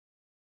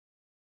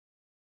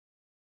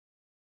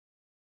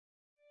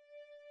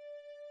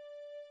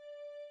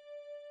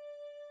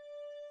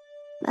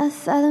My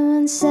father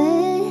once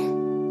said,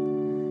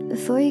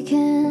 before you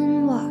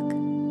can walk,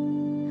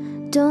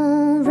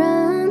 don't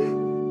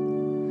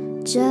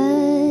run,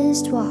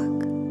 just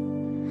walk.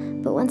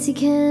 But once you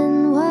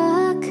can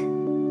walk,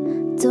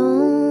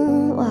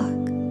 don't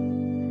walk,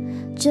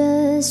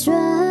 just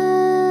run.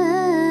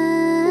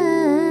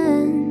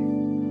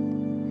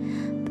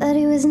 But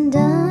he wasn't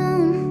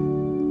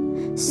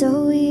done,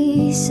 so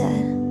he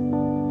said,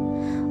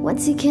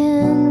 once you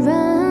can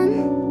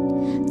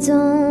run,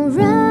 don't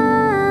run,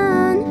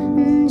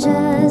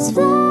 just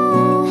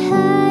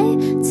fly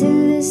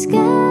to the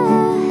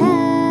sky,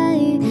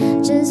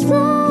 just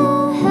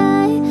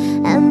fly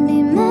and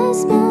be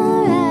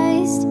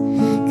mesmerized.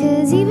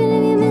 'Cause even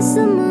if you miss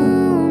the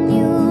moon,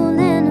 you'll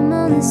land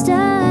among the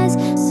stars.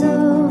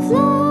 So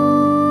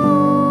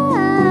fly.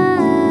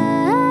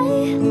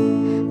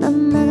 My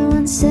mother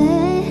once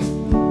said,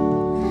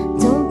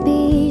 don't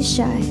be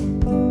shy,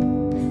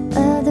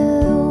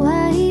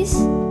 otherwise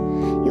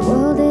your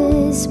world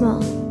is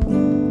small.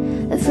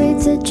 Afraid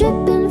to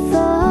trip and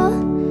fall,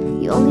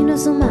 you only know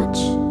so much,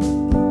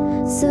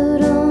 so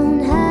don't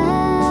hide.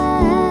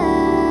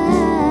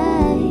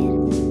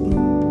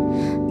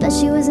 But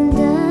she wasn't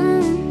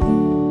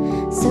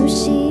done, so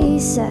she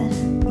said,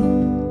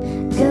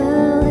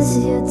 girl, this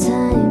is your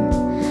time,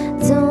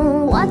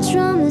 don't watch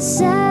from the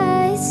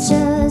sides,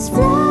 just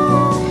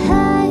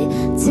fly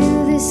to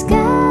the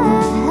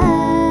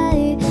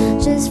sky,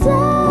 just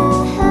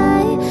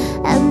fly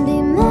and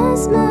be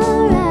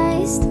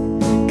mesmerized.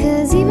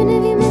 'Cause even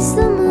if you miss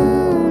the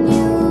moon,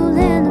 you'll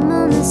land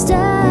among the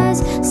stars.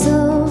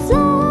 So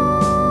fly.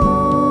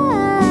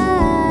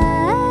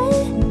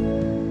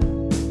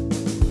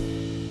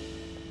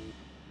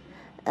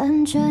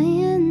 I'm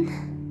trying,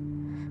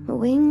 my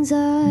wings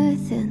are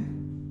thin.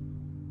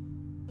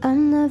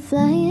 I'm not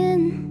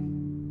flying,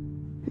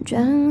 I'm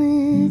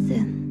drowning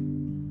within.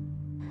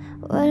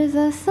 What if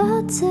I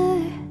falter?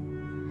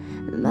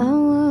 My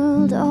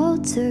world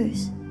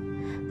alters.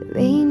 The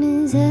rain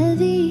is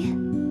heavy,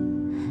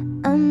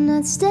 I'm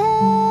not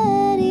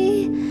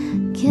steady.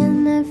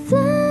 Can I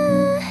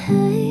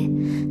fly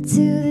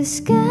to the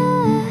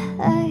sky?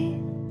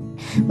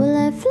 Will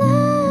I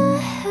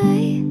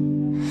fly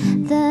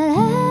that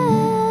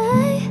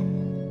high?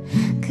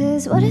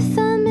 'Cause what if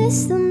I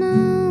miss the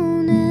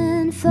moon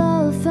and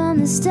fall from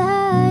the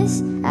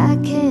stars? I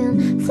can't